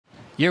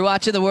You're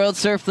watching the World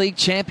Surf League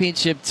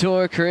Championship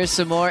Tour.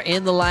 C.Moore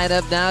in the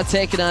lineup now,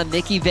 taking on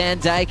N.Van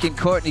Dijk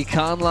and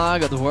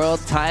C.Conlogue. The world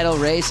title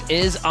race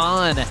is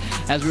on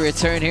as we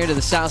return here to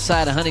the south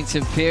side of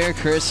Huntington Pier.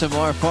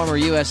 C.Moore, former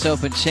U.S.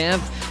 Open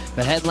champ,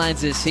 but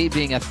headlines this heat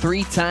being a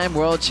three-time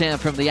world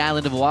champ from the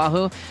island of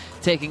Oahu,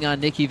 taking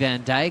on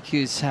N.Van Dijk,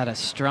 who's had a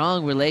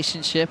strong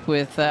relationship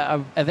with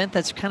an event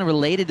that's kind of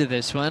related to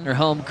this one, her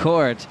home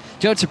court.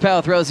 Joe Chappelle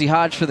with Rosie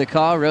Hodge for the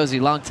call. Rosie,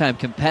 longtime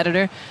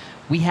competitor.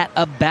 We had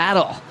a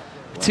battle,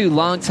 two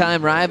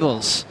longtime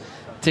rivals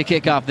to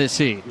kick off this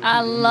heat. I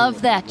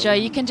love that, Joe.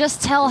 You can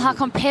just tell how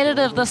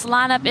competitive this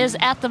lineup is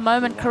at the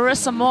moment.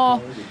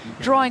 C.Moore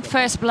drawing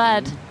first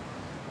blood.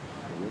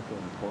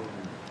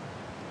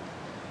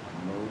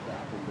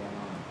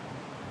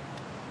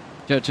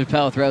 Joe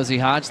Chappelle with Rosie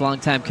Hodge,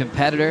 longtime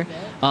competitor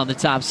on the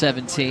top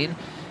 17.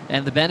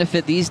 And the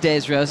benefit these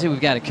days, Rosie, we've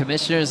got a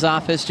commissioner's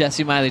office.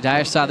 Jesse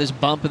Miley-Dyer saw this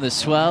bump in the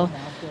swell,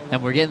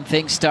 and we're getting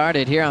things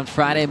started here on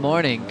Friday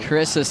morning.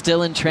 Carissa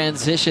still in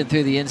transition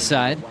through the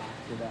inside.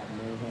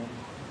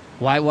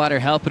 Whitewater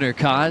helping her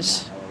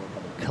cause.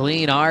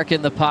 Clean arc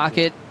in the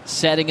pocket,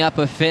 setting up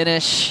a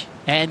finish,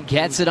 and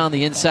gets it on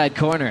the inside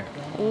corner.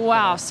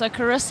 Wow, so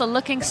Carissa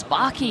looking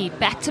sparky.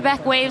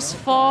 Back-to-back waves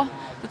for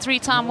the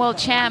three-time world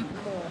champ.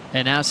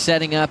 And now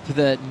setting up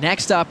the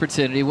next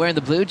opportunity, wearing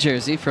the blue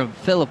jersey from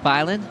Phillip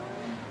Island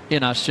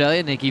in Australia,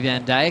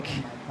 N.Van Dijk,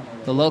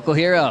 the local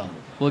hero,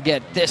 will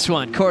get this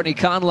one.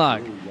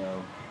 C.Conlogue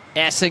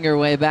S-ing her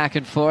way back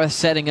and forth,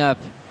 setting up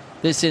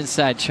this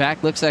inside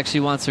track. Looks like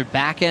she wants her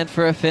backhand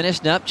for a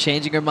finish. Nope,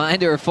 changing her mind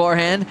to her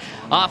forehand.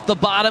 Off the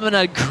bottom, an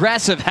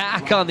aggressive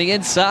hack on the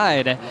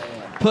inside,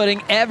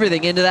 putting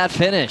everything into that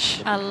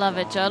finish. I love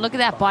it, Joe. Look at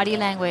that body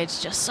language,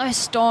 just so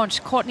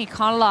staunch.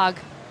 C.Conlogue.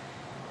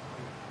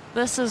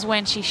 This is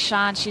when she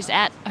shines. She's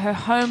at her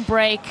home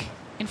break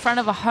in front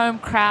of a home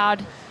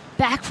crowd,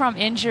 back from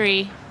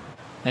injury.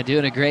 And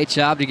doing a great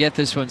job to get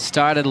this one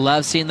started.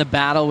 Love seeing the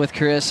battle with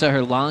Carissa,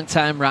 her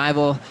longtime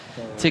rival,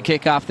 to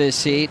kick off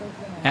this heat.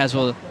 As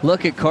we'll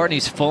look at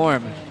Courtney's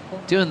form,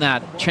 doing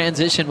that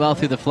transition well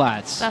through the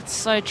flats. That's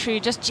so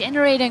true. Just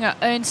generating her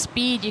own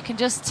speed. You can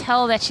just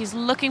tell that she's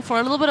looking for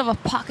a little bit of a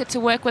pocket to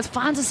work with.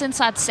 Finds this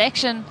inside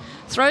section,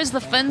 throws the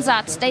fins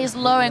out, stays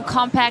low and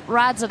compact,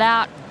 rides it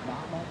out.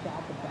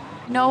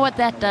 You know what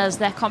that does,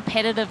 that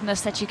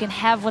competitiveness that you can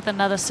have with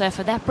another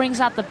surfer, that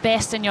brings out the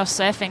best in your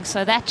surfing.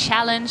 So that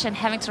challenge and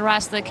having to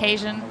rise to the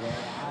occasion,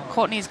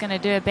 Courtney's going to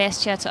do her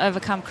best here to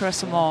overcome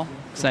C.Moore.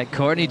 It's like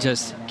Courtney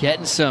just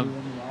getting some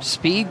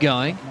speed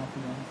going.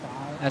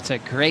 That's a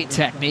great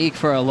technique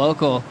for a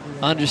local,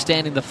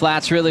 understanding the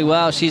flats really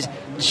well. She's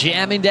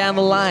jamming down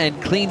the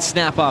line, clean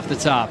snap off the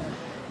top.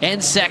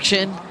 End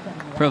section,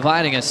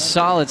 providing a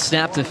solid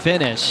snap to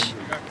finish.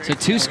 So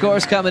two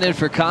scores coming in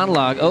for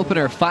Conlogue.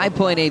 Opener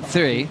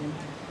 5.83.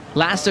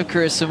 Last of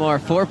C.Moore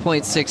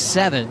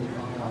 4.67.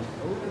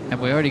 And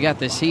we already got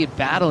this heat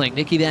battling.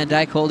 N.Van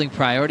Dijk holding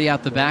priority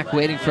out the back,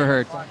 waiting for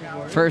her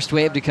first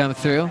wave to come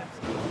through.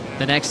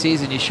 The next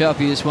season you show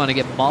up, you just want to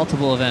get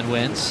multiple event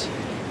wins.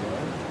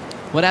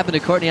 What happened to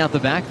Courtney out the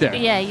back there?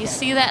 Yeah, you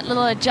see that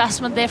little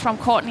adjustment there from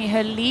Courtney.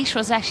 Her leash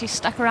was actually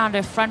stuck around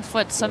her front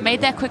foot, so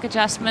made that quick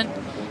adjustment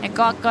and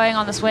got going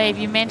on this wave.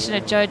 You mentioned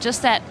it, Joe,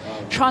 just that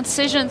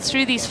transition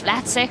through these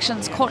flat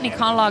sections.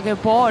 C.Conlogue, her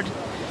board,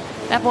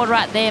 that board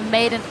right there,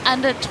 made in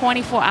under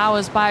 24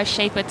 hours by a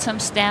shaper, Tim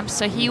Stamps.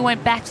 So he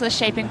went back to the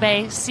shaping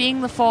bay,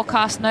 seeing the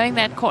forecast, knowing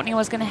that Courtney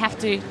was going to have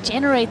to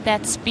generate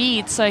that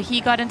speed. So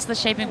he got into the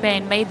shaping bay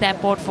and made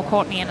that board for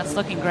Courtney, and it's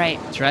looking great.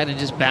 That's right, and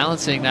just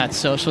balancing that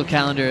social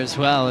calendar as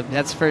well.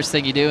 That's the first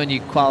thing you do when you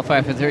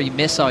qualify for the tour. You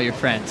miss all your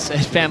friends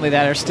and family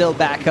that are still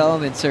back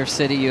home in Surf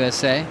City,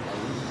 USA.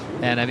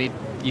 And I mean,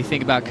 you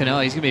think about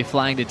Kanoa, he's going to be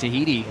flying to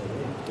Tahiti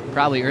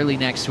probably early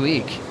next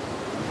week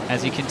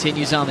as he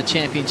continues on the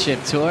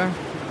championship tour.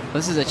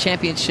 This is a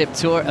championship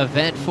tour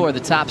event for the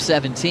top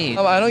 17.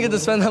 I don't get to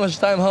spend that much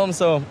time home,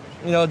 so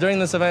you know, during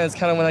this event, it's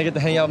kind of when I get to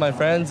hang out with my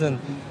friends and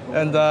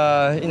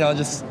you know,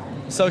 just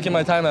soaking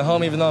my time at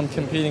home, even though I'm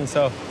competing.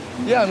 So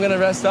yeah, I'm gonna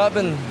rest up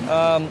and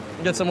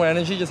get some more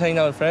energy, just hanging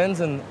out with friends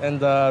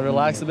and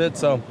relax a bit.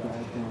 So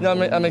you know,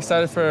 I'm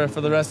excited for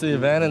the rest of the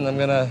event, and I'm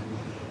gonna,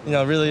 you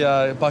know, really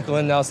buckle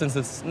in now, since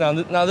it's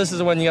now this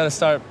is when you got to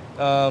start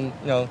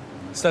you know,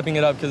 stepping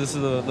it up, because this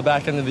is the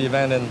back end of the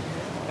event,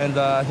 and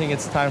I think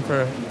it's time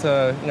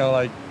to, you know,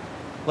 like,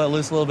 let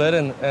loose a little bit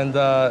and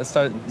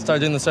start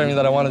doing the surfing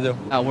that I want to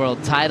do.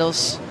 World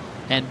titles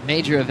and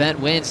major event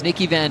wins.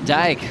 N.Van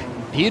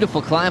Dijk,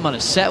 beautiful climb on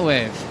a set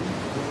wave,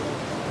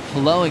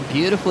 flowing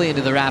beautifully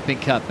into the wrapping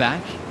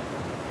cutback.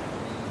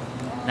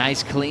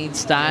 Nice clean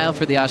style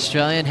for the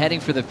Australian,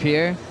 heading for the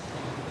pier.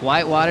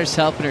 Whitewater's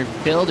helping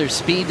her build her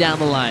speed down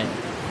the line.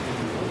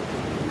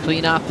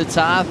 Clean off the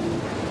top.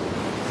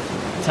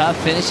 Tough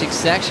finishing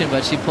section,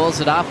 but she pulls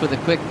it off with a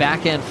quick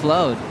backhand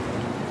float.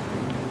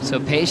 So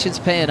patience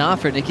paying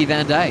off for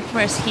N.Van Dijk.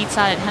 First heats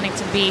out at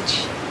Huntington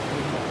Beach.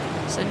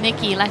 So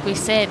Nikki, like we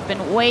said,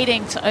 been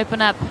waiting to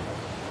open up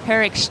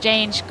her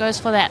exchange. Goes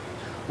for that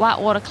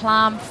whitewater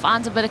climb,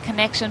 finds a bit of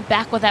connection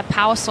back with that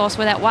power source.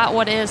 Where that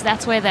whitewater is,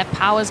 that's where that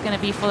power is going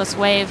to be for this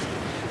wave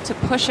to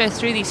push her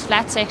through these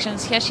flat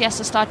sections. Here she has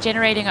to start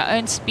generating her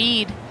own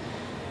speed.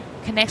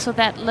 Connects with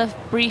that lift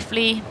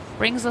briefly,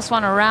 brings this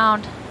one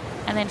around,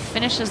 and then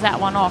finishes that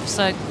one off.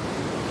 So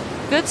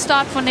good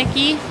start for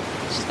Nikki.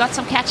 She's got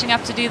some catching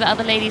up to do. The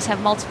other ladies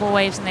have multiple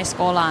waves in their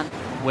scoreline.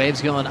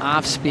 Waves going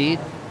off speed,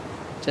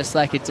 just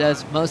like it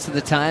does most of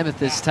the time at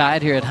this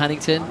tide here at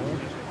Huntington.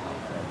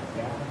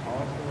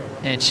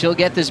 And she'll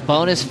get this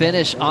bonus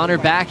finish on her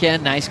back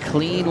end. Nice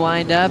clean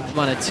wind up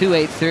on a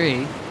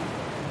 2.83.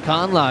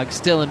 C.Conlogue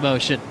still in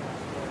motion.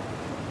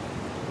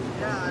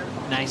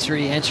 Nice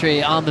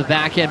re-entry on the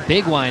back end,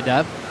 big wind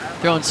up.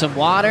 Throwing some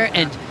water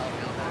and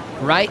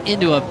right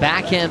into a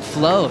backhand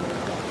float.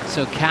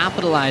 So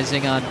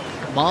capitalizing on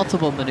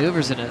multiple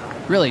maneuvers in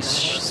a really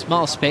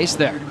small space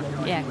there.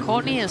 Yeah,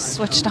 Courtney is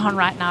switched on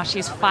right now.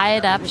 She's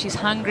fired up, she's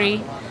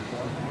hungry.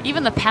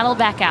 Even the paddle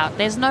back out,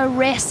 there's no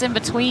rest in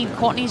between.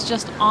 Courtney's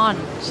just on.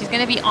 She's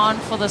going to be on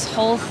for this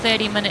whole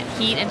 30-minute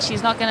heat, and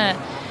she's not going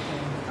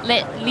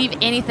to leave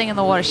anything in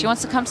the water. She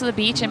wants to come to the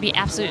beach and be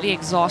absolutely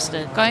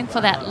exhausted. Going for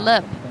that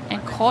lip,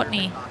 and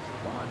Courtney,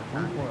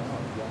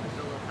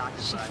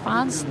 she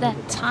finds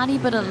that tiny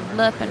bit of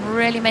lip and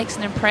really makes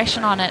an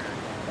impression on it.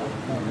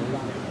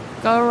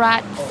 Go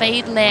right,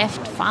 fade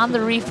left, find the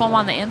reform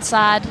on the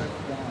inside.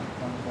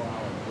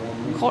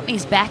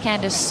 Courtney's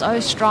backhand is so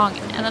strong.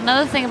 And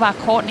another thing about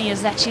Courtney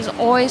is that she's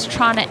always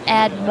trying to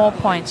add more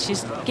points.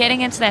 She's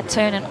getting into that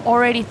turn and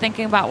already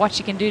thinking about what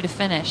she can do to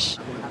finish.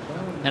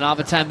 And all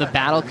the time the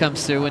battle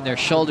comes through when they're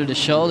shoulder to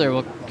shoulder.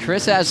 Well,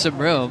 Chris has some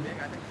room,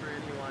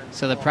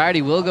 so the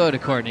priority will go to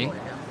Courtney.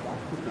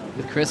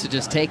 With Chris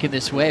just taking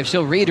this wave,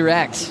 she'll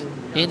redirect.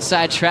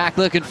 Inside track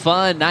looking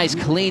fun. Nice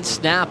clean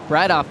snap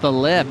right off the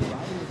lip.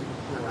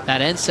 That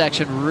end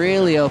section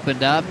really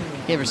opened up.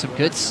 Gave her some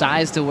good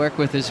size to work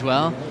with as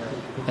well.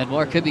 And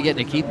Moore could be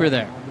getting a keeper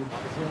there.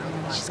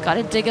 She's got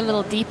to dig a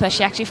little deeper.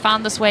 She actually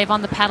found this wave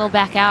on the paddle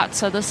back out.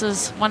 So this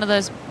is one of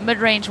those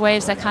mid-range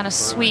waves that kind of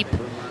sweep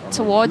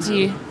towards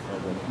you.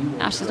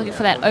 Now she's looking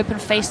for that open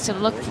face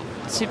to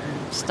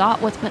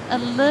start with, but a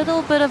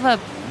little bit of a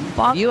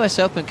box. US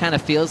Open kind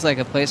of feels like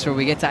a place where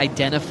we get to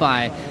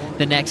identify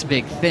the next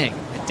big thing.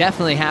 It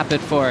definitely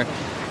happened for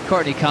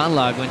Courtney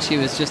C.Conlogue when she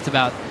was just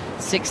about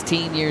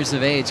 16 years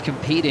of age,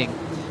 competing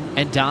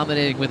and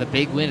dominating with a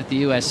big win at the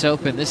US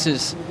Open. This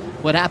is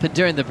what happened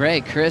during the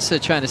break.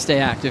 Carissa trying to stay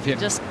active here.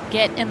 Just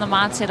get in the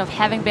mindset of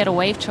having better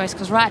wave choice,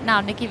 because right now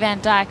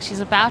N.Van Dijk, she's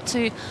about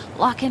to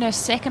lock in her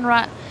second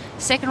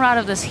ride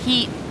of this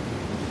heat,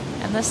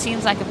 and this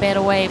seems like a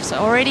better wave. So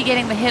already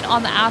getting the hit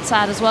on the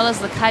outside as well as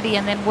the cuddy,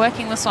 and then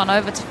working this one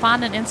over to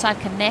find an inside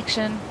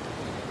connection.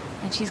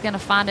 And she's going to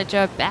find a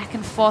Joe back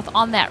and forth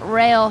on that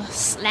rail,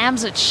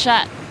 slams it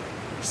shut.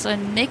 So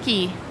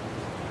Nikki,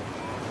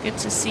 good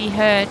to see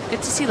her,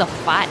 good to see the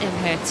fight in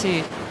her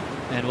too.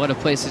 And what a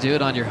place to do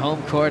it on your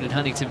home court at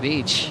Huntington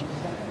Beach.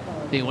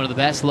 Being one of the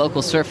best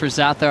local surfers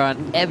out there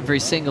on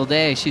every single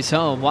day. She's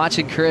home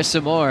watching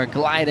C.Moore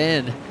glide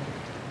in.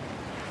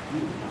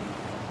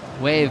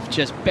 Wave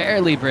just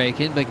barely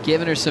breaking, but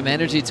giving her some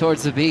energy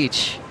towards the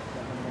beach.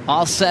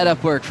 All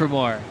setup work for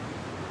Moore.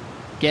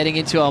 Getting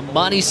into a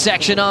money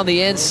section on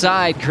the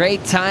inside.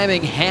 Great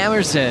timing,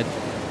 hammers it,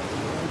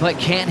 but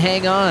can't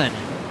hang on.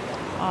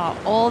 Oh,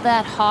 all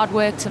that hard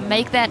work to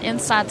make that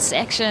inside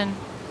section.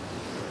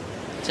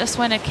 Just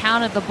when it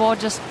counted, the board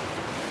just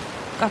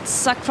got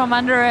sucked from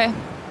under her.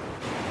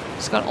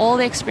 She's got all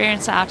the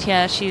experience out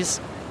here.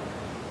 She's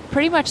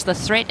pretty much the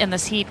threat in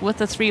this heat with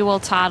the 3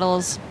 world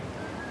titles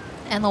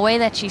and the way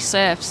that she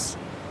surfs.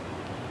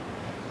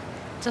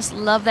 Just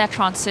love that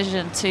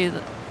transition too.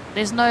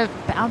 There's no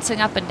bouncing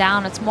up and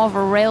down. It's more of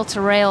a rail to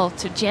rail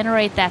to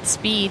generate that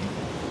speed.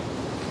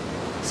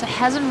 So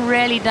hasn't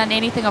really done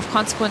anything of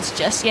consequence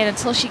just yet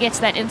until she gets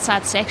that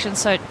inside section.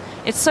 So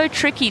it's so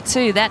tricky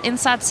too. That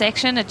inside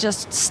section, it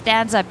just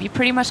stands up. You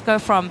pretty much go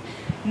from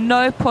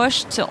no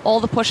push to all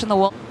the push in the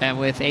world. And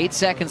with 8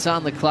 seconds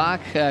on the clock,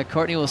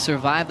 Courtney will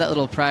survive that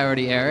little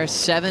priority error.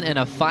 7 and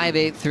a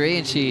 5.83,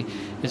 and she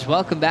is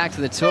welcome back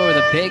to the tour with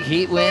a big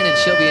heat win, and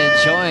she'll be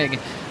enjoying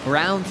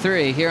round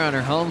 3 here on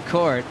her home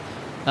court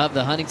of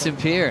the Huntington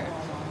Pier.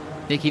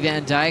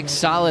 N.Van Dijk,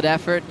 solid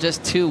effort,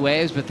 just 2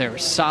 waves, but they were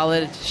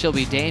solid. She'll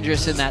be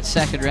dangerous in that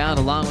second round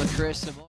along with C.Moore.